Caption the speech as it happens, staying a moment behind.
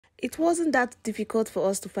It wasn't that difficult for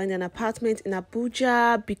us to find an apartment in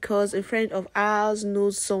Abuja because a friend of ours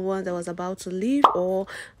knows someone that was about to leave or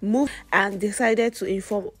move and decided to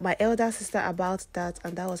inform my elder sister about that,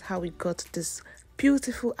 and that was how we got this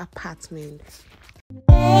beautiful apartment.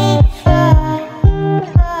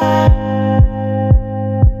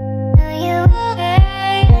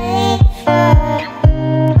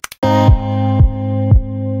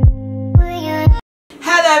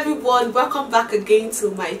 Welcome back again to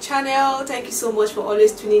my channel. Thank you so much for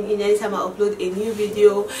always tuning in anytime I upload a new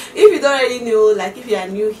video. If you don't already know, like if you are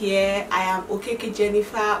new here, I am Okeke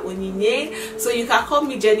Jennifer Onyinye. So you can call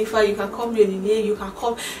me Jennifer, you can call me Onyinye, you can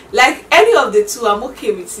call like any of the two. I'm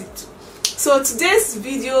okay with it. So today's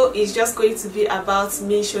video is just going to be about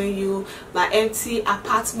me showing you my empty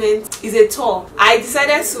apartment. It's a tour. I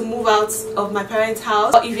decided to move out of my parents'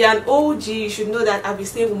 house. If you're an OG, you should know that I've been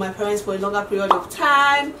staying with my parents for a longer period of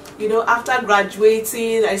time. You know, after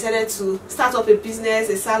graduating, I decided to start up a business,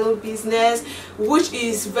 a salon business, which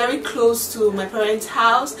is very close to my parents'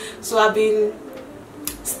 house. So I've been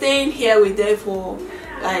staying here with them for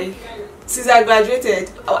like since I graduated.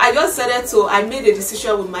 I just decided to, I made a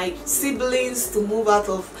decision with my siblings to move out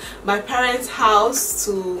of my parents' house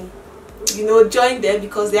to, you know, join them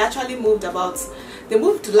because they actually moved they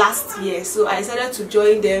moved last year. So I decided to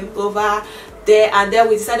join them over there, and then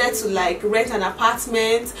we decided to like rent an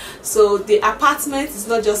apartment. So the apartment is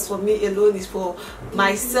not just for me alone, it's for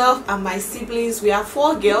myself and my siblings. We are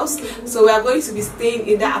 4 girls, so we are going to be staying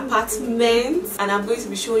in the apartment, and I'm going to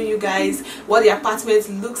be showing you guys what the apartment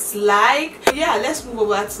looks like. Yeah, let's move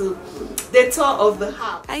over to the tour of the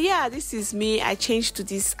house. And yeah, this is me. I changed to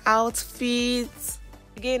this outfit.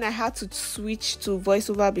 Again, I had to switch to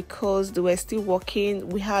voiceover because they were still working.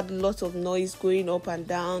 We had lots of noise going up and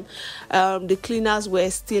down. The cleaners were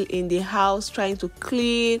still in the house trying to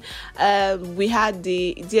clean. We had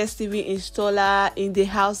the DSTV installer in the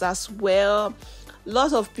house as well.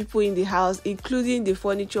 Lots of people in the house, including the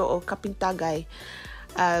furniture or carpenter guy.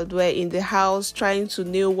 Were in the house trying to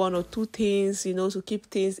nail 1 or 2 things, you know, to keep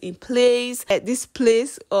things in place. This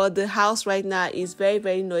place or the house right now is very,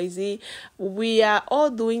 very noisy. We are all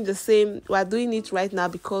doing the same. We are doing it right now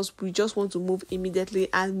because we just want to move immediately,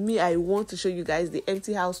 and me, I want to show you guys the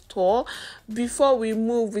empty house tour before we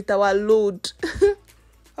move with our load.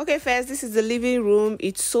 Okay, first, this is the living room.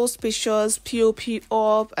 It's so spacious, POP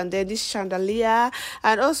up, and then this chandelier.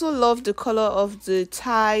 And also love the color of the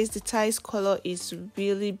tiles. The tiles color is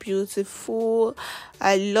really beautiful.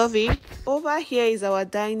 I love it. Over here is our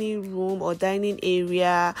dining room or dining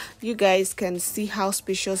area. You guys can see how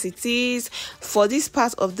spacious it is. For this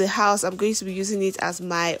part of the house, I'm going to be using it as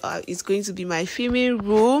my it's going to be my filming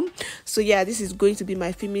room. So yeah, this is going to be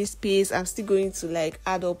my filming space. I'm still going to like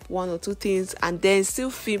add up 1 or 2 things and then still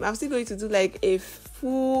film. I'm still going to do like a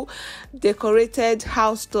full decorated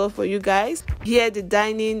house tour for you guys. Here the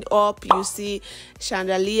dining up, you see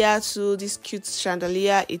chandelier too. This cute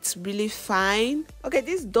chandelier, it's really fine. Okay,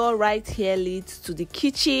 this door right here leads to the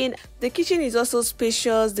kitchen. The kitchen is also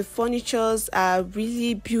spacious. The furnitures are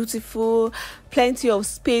really beautiful. Plenty of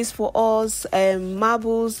space for us.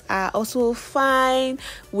 Marbles are also fine.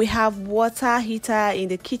 We have water heater in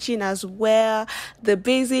the kitchen as well. The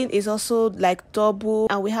basin is also like double,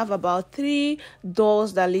 and we have about 3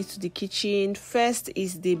 doors that lead to the kitchen. First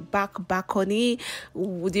is the back balcony.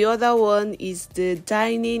 The other one is the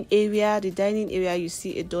dining area. The dining area, you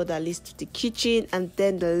see a door that leads to the kitchen, and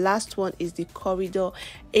then the last one is the corridor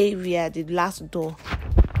area, the last door.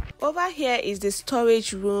 Over here is the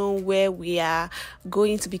storage room where we are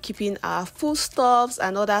going to be keeping our foodstuffs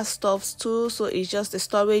and other stuffs too. So it's just the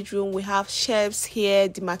storage room. We have shelves here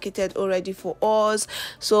demarcated already for us.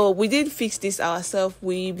 So we didn't fix this ourselves.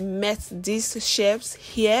 We met these shelves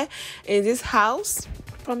here in this house.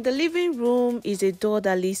 From the living room is a door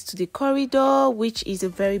that leads to the corridor, which is a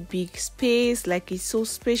very big space. Like, it's so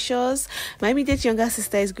spacious. My immediate younger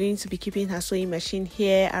sister is going to be keeping her sewing machine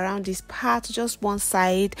here around this part, just one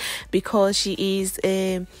side, because she is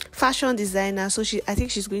a fashion designer. So I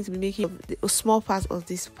think she's going to be making a small part of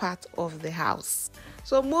this part of the house.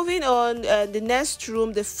 So moving on, the next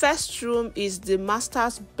room, the first room is the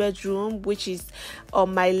master's bedroom, which is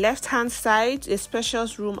on my left hand side. A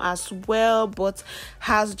spacious room as well, but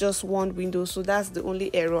has just 1 window, so that's the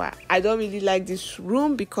only error. I don't really like this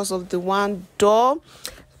room because of the 1 door,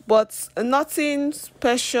 but nothing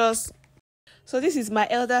spacious. So this is my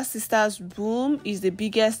elder sister's room. Is the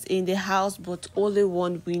biggest in the house, but only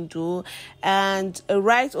 1 window. And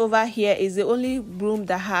right over here is the only room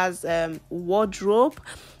that has wardrobe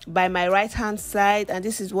by my right hand side, and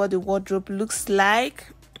this is what the wardrobe looks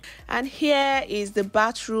like. And here is the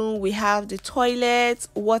bathroom. We have the toilet,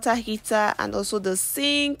 water heater, and also the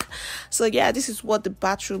sink. So yeah, this is what the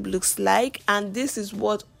bathroom looks like, and this is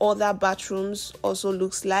what other bathrooms also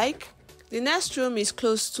looks like. The next room is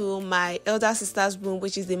close to my elder sister's room,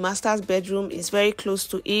 which is the master's bedroom. It's very close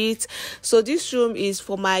to it. So this room is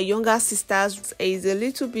for my younger sisters. It's a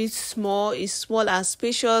little bit small. It's small and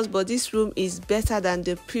spacious, but this room is better than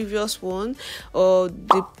the previous one, or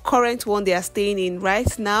the current one they are staying in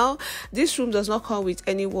right now. This room does not come with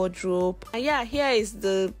any wardrobe. And yeah, here is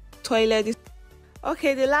the toilet.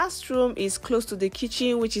 Okay, the last room is close to the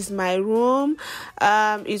kitchen, which is my room.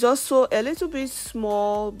 It's also a little bit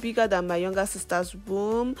small, bigger than my younger sister's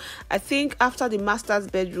room. I think after the master's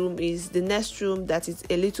bedroom is the next room that is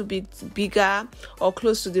a little bit bigger, or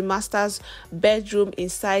close to the master's bedroom in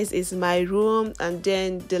size is my room, and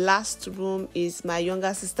then the last room is my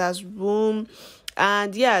younger sister's room.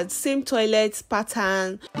 And yeah, same toilet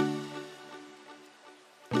pattern.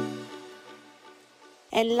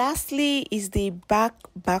 And lastly is the back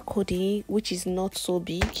balcony, which is not so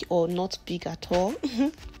big, or not big at all.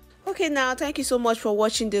 Okay, now thank you so much for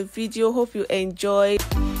watching the video. Hope you enjoyed.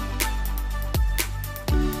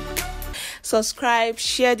 Subscribe,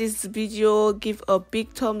 share this video, give a big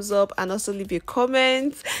thumbs up, and also leave a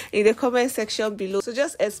comment in the comment section below. So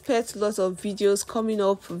just expect lots of videos coming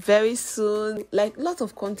up very soon, like lots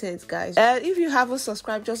of content, guys. If you haven't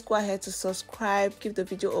subscribed, just go ahead to subscribe, give the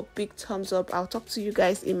video a big thumbs up. I'll talk to you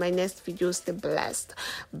guys in my next video. Stay blessed.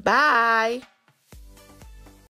 Bye.